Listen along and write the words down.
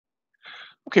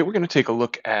Okay, we're going to take a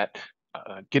look at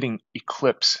getting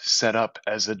Eclipse set up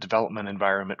as a development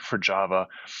environment for Java.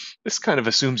 This kind of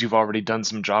assumes you've already done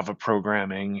some Java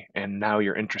programming and now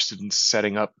you're interested in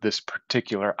setting up this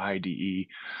particular IDE.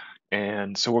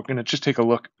 And so we're going to just take a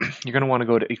look. You're going to want to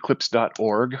go to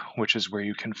eclipse.org, which is where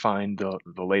you can find the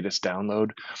latest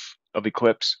download of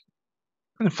Eclipse.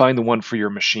 And find the one for your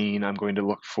machine. I'm going to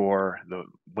look for the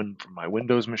one for my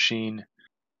Windows machine.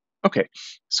 Okay,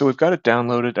 so we've got it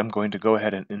downloaded. I'm going to go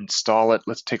ahead and install it.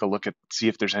 Let's take a look at see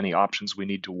if there's any options we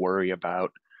need to worry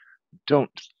about.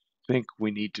 Don't think we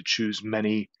need to choose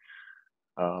many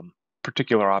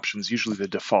particular options. Usually the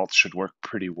defaults should work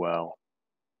pretty well.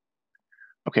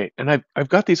 Okay, and I've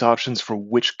got these options for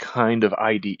which kind of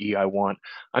IDE I want.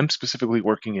 I'm specifically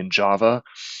working in Java,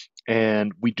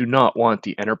 and we do not want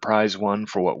the enterprise one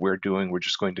for what we're doing. We're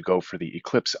just going to go for the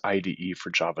Eclipse IDE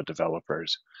for Java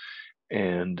developers.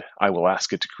 And I will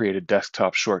ask it to create a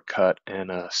desktop shortcut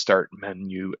and a start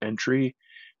menu entry.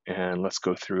 And let's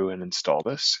go through and install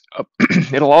this.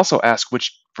 It'll also ask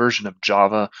which version of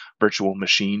Java virtual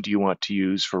machine do you want to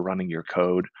use for running your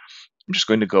code. I'm just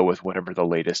going to go with whatever the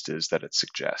latest is that it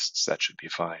suggests. That should be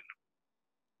fine.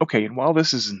 Okay, and while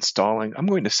this is installing, I'm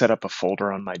going to set up a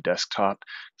folder on my desktop.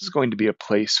 This is going to be a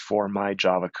place for my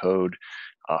Java code.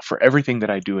 For everything that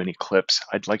I do in Eclipse,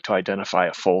 I'd like to identify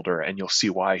a folder, and you'll see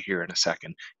why here in a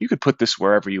second. You could put this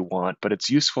wherever you want, but it's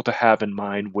useful to have in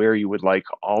mind where you would like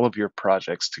all of your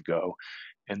projects to go,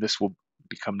 and this will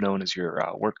become known as your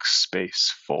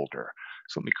workspace folder.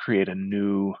 So let me create a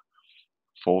new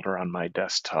folder on my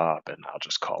desktop, and I'll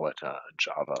just call it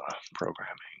Java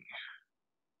Programming.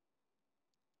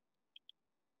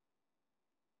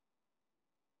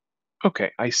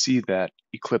 Okay, I see that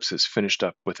Eclipse has finished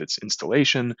up with its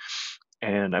installation,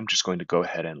 and I'm just going to go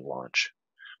ahead and launch.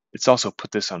 It's also put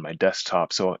this on my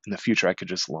desktop, so in the future I could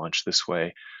just launch this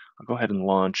way. I'll go ahead and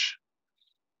launch,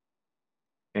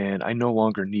 and I no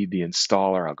longer need the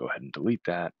installer. I'll go ahead and delete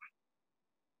that.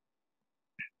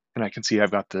 And I can see I've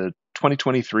got the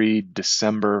 2023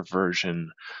 December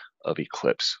version of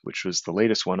Eclipse, which was the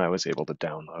latest one I was able to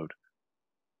download.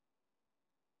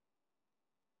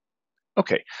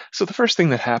 Okay, so the first thing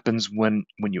that happens when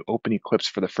you open Eclipse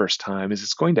for the first time is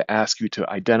it's going to ask you to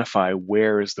identify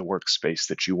where is the workspace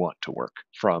that you want to work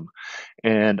from.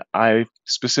 And I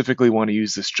specifically want to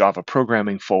use this Java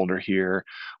programming folder here,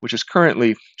 which is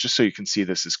currently, just so you can see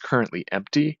this, is currently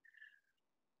empty.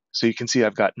 So you can see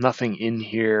I've got nothing in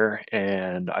here,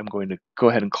 and I'm going to go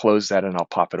ahead and close that, and I'll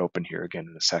pop it open here again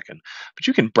in a second. But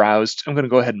you can browse. I'm going to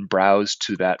go ahead and browse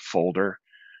to that folder.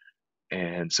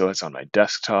 And so it's on my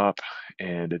desktop,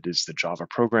 and it is the Java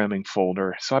programming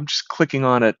folder. So I'm just clicking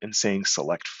on it and saying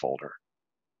select folder.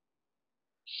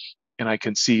 And I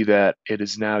can see that it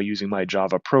is now using my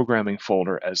Java programming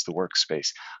folder as the workspace.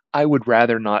 I would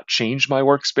rather not change my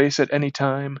workspace at any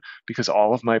time because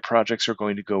all of my projects are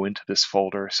going to go into this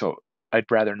folder. So I'd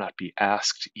rather not be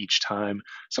asked each time.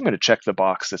 So I'm going to check the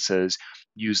box that says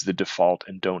use the default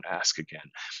and don't ask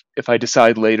again. If I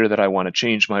decide later that I want to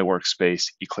change my workspace,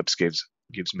 Eclipse gives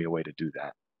me a way to do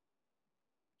that.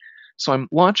 So I'm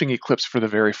launching Eclipse for the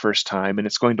very first time, and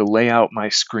it's going to lay out my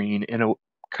screen in a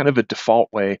kind of a default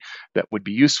way that would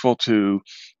be useful to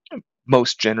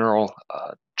most general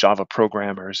Java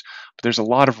programmers. But there's a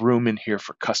lot of room in here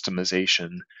for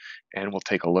customization, and we'll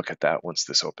take a look at that once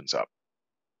this opens up.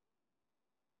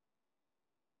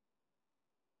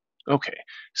 Okay,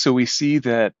 so we see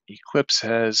that Eclipse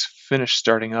has finished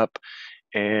starting up,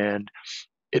 and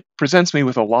it presents me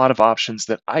with a lot of options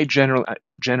that I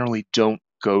generally don't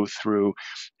go through.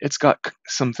 It's got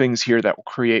some things here that will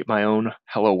create my own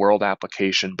Hello World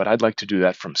application, but I'd like to do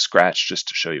that from scratch just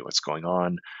to show you what's going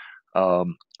on.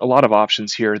 A lot of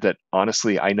options here that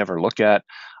honestly I never look at.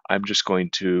 I'm just going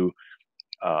to,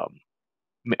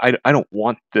 I don't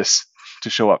want this to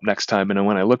show up next time. And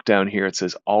when I look down here, it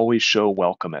says always show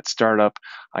welcome at startup.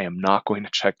 I am not going to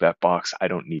check that box. I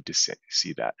don't need to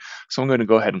see that. So I'm going to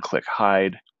go ahead and click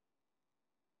hide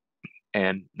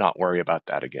and not worry about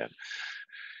that again.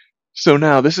 So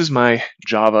now this is my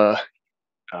Java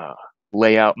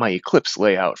layout, my Eclipse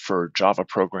layout for Java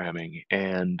programming.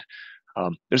 And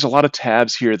there's a lot of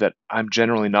tabs here that I'm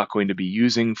generally not going to be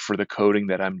using for the coding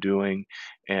that I'm doing,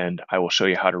 and I will show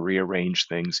you how to rearrange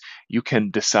things. You can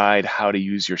decide how to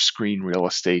use your screen real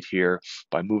estate here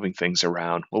by moving things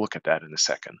around. We'll look at that in a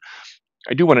second.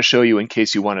 I do want to show you in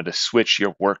case you wanted to switch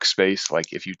your workspace,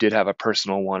 like if you did have a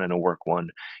personal one and a work one,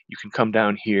 you can come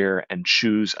down here and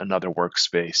choose another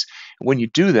workspace. And when you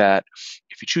do that,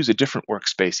 if you choose a different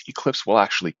workspace, Eclipse will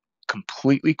actually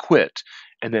completely quit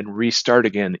and then restart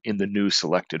again in the new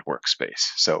selected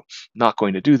workspace. So not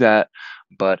going to do that,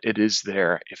 but it is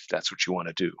there if that's what you want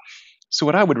to do. So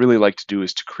what I would really like to do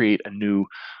is to create a new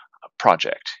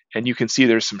project. And you can see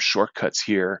there's some shortcuts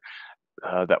here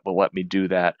that will let me do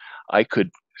that. I could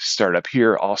start up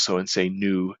here also and say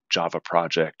new Java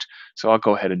project. So I'll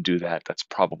go ahead and do that. That's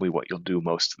probably what you'll do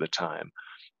most of the time.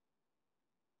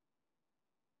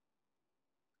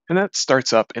 And that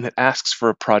starts up and it asks for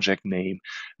a project name.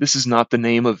 This is not the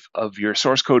name of your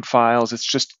source code files. It's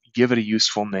just give it a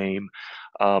useful name.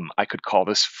 I could call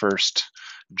this first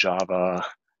Java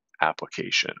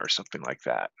application or something like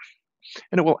that.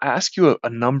 And it will ask you a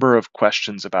number of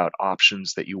questions about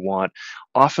options that you want.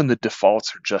 Often the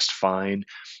defaults are just fine.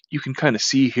 You can kind of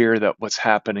see here that what's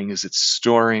happening is it's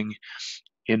storing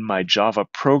in my Java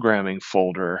programming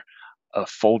folder a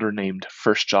folder named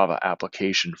first Java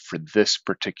application for this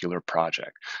particular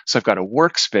project. So I've got a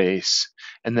workspace,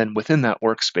 and then within that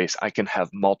workspace, I can have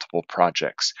multiple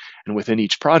projects. And within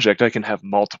each project, I can have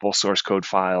multiple source code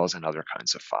files and other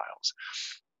kinds of files.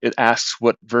 It asks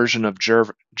what version of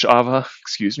Java,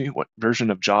 what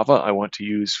version of Java I want to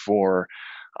use for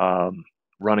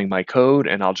running my code,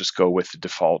 and I'll just go with the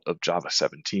default of Java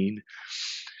 17.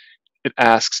 It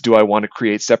asks, do I want to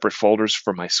create separate folders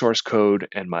for my source code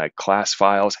and my class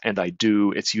files? And I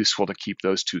do. It's useful to keep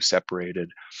those two separated.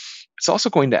 It's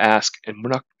also going to ask, and we're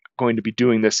not going to be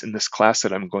doing this in this class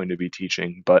that I'm going to be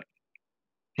teaching, but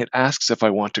it asks if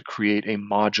I want to create a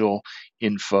module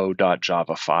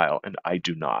info.java file, and I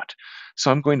do not. So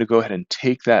I'm going to go ahead and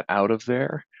take that out of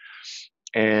there,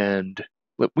 and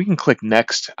we can click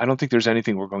next. I don't think there's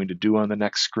anything we're going to do on the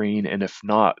next screen, and if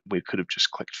not, we could have just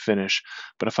clicked finish.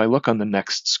 But if I look on the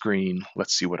next screen,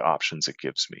 let's see what options it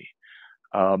gives me.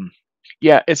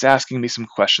 Yeah, it's asking me some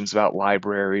questions about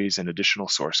libraries and additional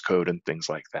source code and things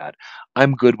like that.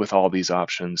 I'm good with all these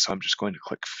options, so I'm just going to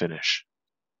click finish.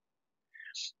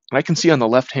 I can see on the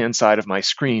left-hand side of my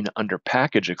screen under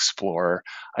Package Explorer,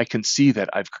 I can see that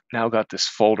I've now got this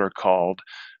folder called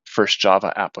First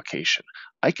Java Application.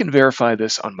 I can verify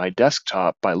this on my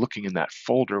desktop by looking in that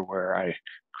folder where I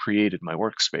created my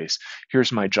workspace.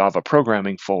 Here's my Java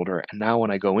programming folder, and now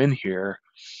when I go in here,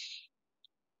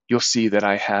 you'll see that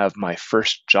I have my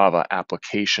First Java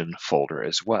Application folder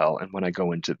as well. And when I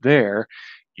go into there,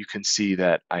 you can see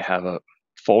that I have a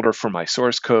folder for my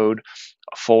source code,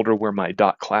 a folder where my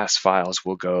 .class files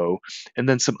will go, and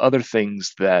then some other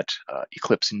things that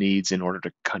Eclipse needs in order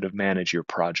to kind of manage your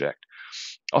project.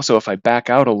 Also, if I back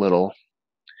out a little,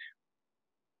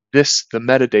 the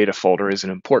metadata folder is an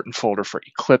important folder for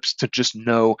Eclipse to just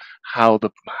know how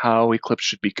Eclipse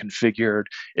should be configured.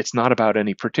 It's not about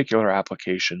any particular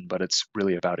application, but it's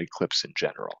really about Eclipse in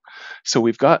general. So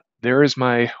there is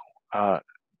my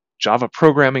Java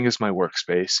programming is my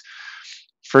workspace.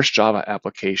 First Java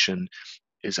application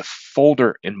is a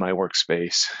folder in my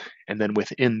workspace, and then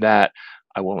within that,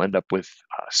 I will end up with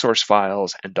source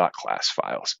files and .class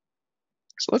files.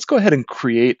 So let's go ahead and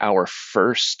create our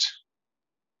first,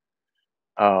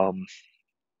 wrong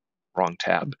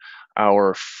tab,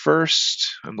 I'm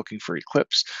looking for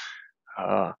Eclipse,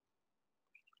 our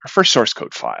first source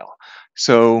code file.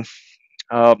 So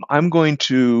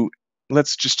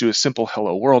let's just do a simple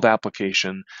hello world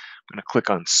application. I'm going to click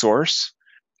on source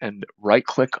and right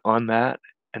click on that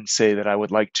and say that I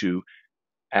would like to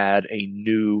add a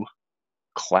new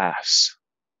class.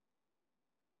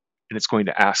 And it's going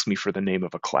to ask me for the name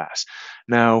of a class.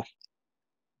 Now,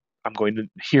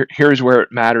 here's where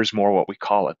it matters more what we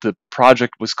call it. The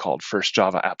project was called First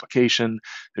Java Application.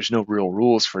 There's no real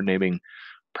rules for naming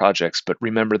projects, but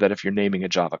remember that if you're naming a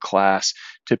Java class,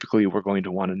 typically we're going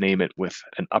to want to name it with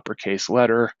an uppercase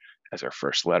letter as our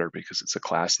first letter because it's a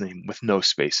class name with no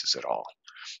spaces at all.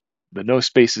 The no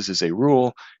spaces is a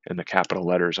rule, and the capital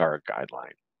letters are a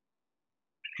guideline.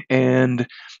 And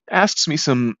asks me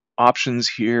some options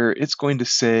here. It's going to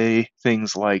say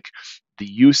things like the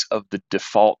use of the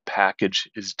default package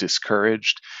is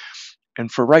discouraged.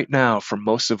 And for right now, for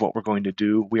most of what we're going to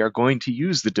do, we are going to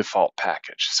use the default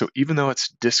package. So even though it's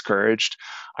discouraged,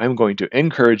 I'm going to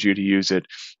encourage you to use it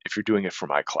if you're doing it for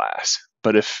my class.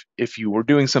 But if you were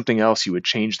doing something else, you would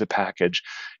change the package.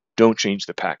 Don't change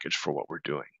the package for what we're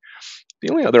doing. The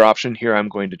only other option here I'm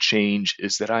going to change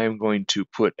is that I am going to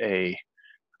put a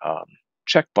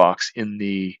checkbox in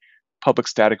the public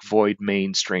static void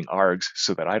main string args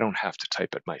so that I don't have to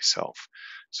type it myself.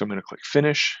 So I'm going to click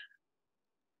finish.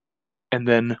 And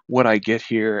then what I get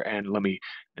here, and let me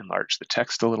enlarge the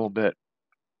text a little bit.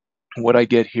 What I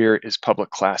get here is public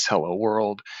class hello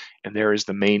world, and there is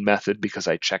the main method because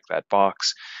I checked that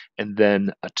box. And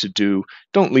then a to-do.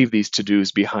 Don't leave these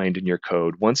to-dos behind in your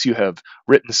code. Once you have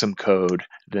written some code,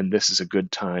 then this is a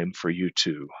good time for you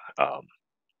to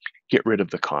get rid of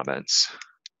the comments.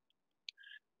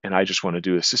 And I just want to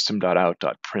do a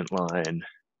system.out.println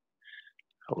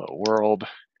hello world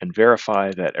and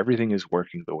verify that everything is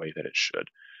working the way that it should.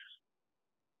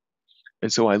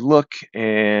 And so I look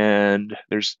and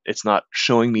it's not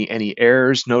showing me any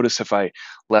errors. Notice if I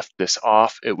left this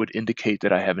off, it would indicate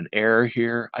that I have an error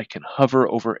here. I can hover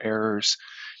over errors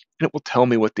and it will tell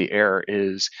me what the error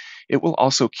is. It will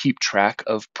also keep track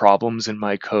of problems in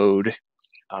my code.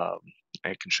 Um, I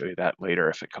can show you that later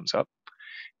if it comes up.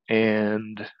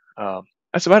 And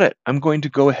that's about it. I'm going to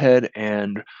go ahead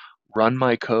and run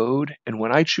my code. And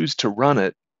when I choose to run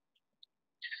it,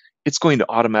 it's going to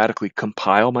automatically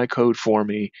compile my code for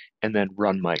me and then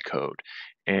run my code.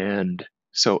 And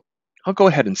so I'll go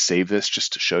ahead and save this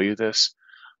just to show you this.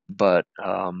 But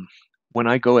when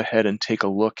I go ahead and take a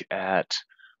look at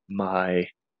my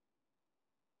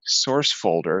source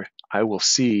folder, I will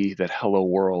see that hello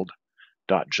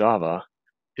world.java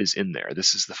is in there.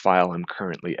 This is the file I'm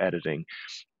currently editing.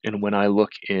 And when I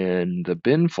look in the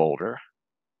bin folder,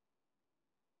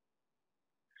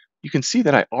 you can see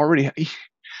that I already,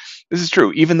 this is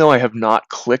true, even though I have not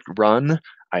clicked run,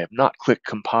 I have not clicked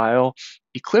compile,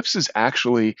 Eclipse is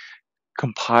actually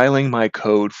compiling my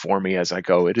code for me as I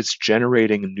go. It is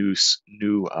generating a new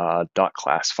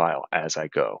 .class file as I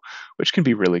go, which can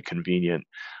be really convenient.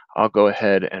 I'll go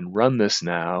ahead and run this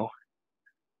now.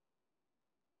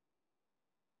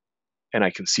 And I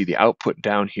can see the output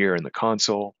down here in the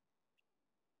console.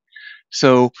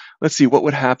 So let's see, what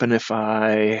would happen if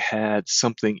I had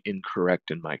something incorrect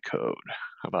in my code?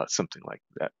 How about something like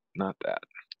that? Not that.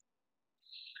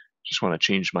 Just want to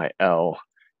change my L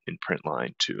in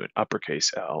println to an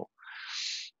uppercase L.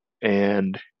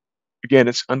 And again,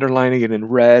 it's underlining it in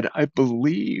red, I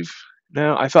believe.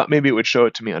 Now, I thought maybe it would show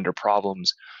it to me under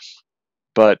problems,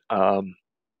 but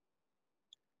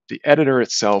the editor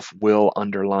itself will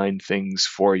underline things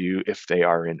for you if they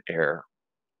are in error.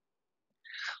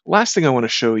 Last thing I want to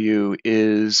show you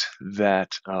is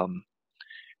that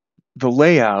the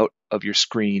layout of your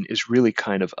screen is really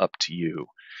kind of up to you.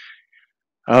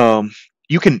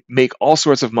 You can make all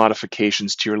sorts of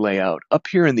modifications to your layout. Up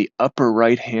here in the upper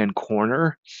right-hand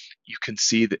corner, you can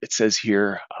see that it says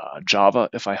here Java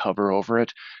if I hover over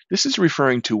it. This is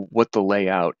referring to what the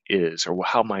layout is or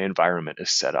how my environment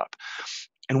is set up.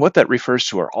 And what that refers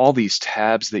to are all these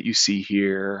tabs that you see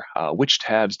here. Which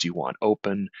tabs do you want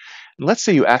open? And let's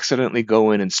say you accidentally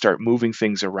go in and start moving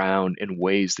things around in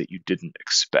ways that you didn't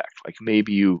expect. Like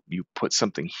maybe you put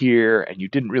something here and you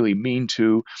didn't really mean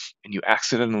to, and you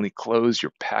accidentally close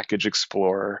your package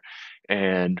explorer,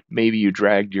 and maybe you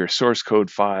dragged your source code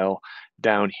file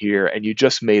down here and you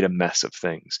just made a mess of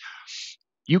things.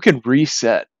 You can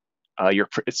reset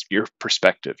it's your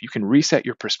perspective. You can reset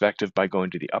your perspective by going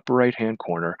to the upper right-hand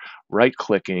corner,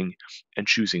 right-clicking, and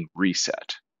choosing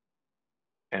Reset.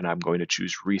 And I'm going to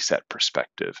choose Reset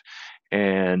Perspective.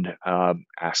 And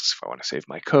asks if I want to save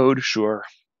my code. Sure.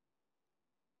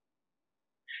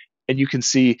 And you can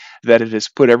see that it has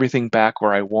put everything back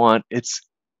where I want. It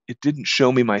didn't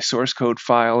show me my source code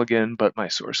file again, but my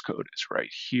source code is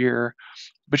right here.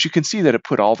 But you can see that it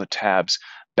put all the tabs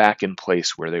back in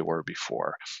place where they were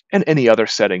before, and any other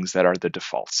settings that are the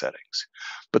default settings.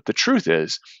 But the truth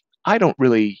is, I don't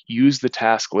really use the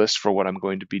task list for what I'm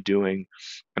going to be doing,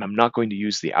 and I'm not going to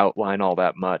use the outline all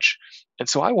that much. And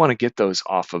so I want to get those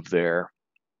off of there.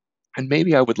 And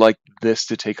maybe I would like this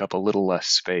to take up a little less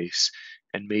space,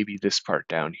 and maybe this part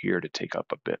down here to take up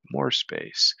a bit more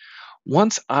space.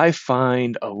 Once I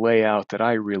find a layout that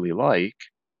I really like,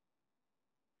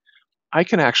 I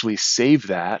can actually save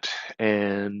that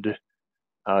and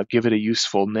give it a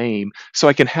useful name. So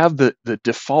I can have the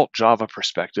default Java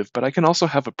perspective, but I can also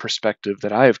have a perspective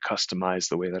that I have customized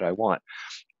the way that I want.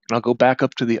 And I'll go back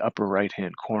up to the upper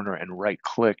right-hand corner and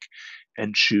right-click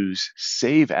and choose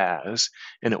Save As,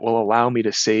 and it will allow me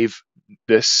to save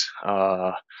this,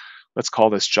 let's call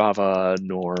this Java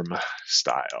norm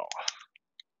style,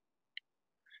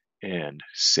 and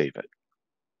save it.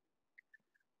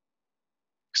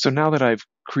 So now that I've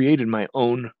created my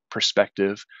own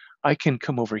perspective, I can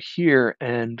come over here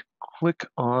and click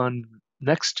on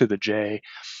next to the J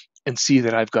and see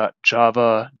that I've got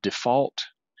Java default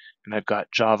and I've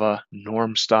got Java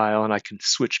norm style, and I can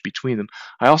switch between them.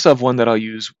 I also have one that I'll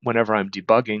use whenever I'm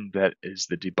debugging that is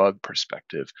the debug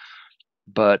perspective.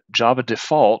 But Java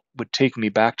default would take me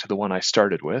back to the one I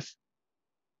started with.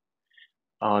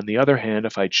 On the other hand,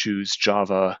 if I choose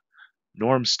Java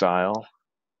norm style,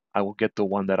 I will get the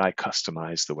one that I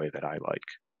customize the way that I like.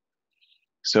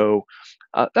 So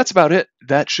that's about it.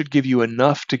 That should give you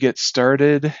enough to get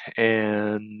started,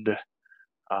 and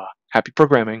happy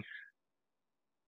programming.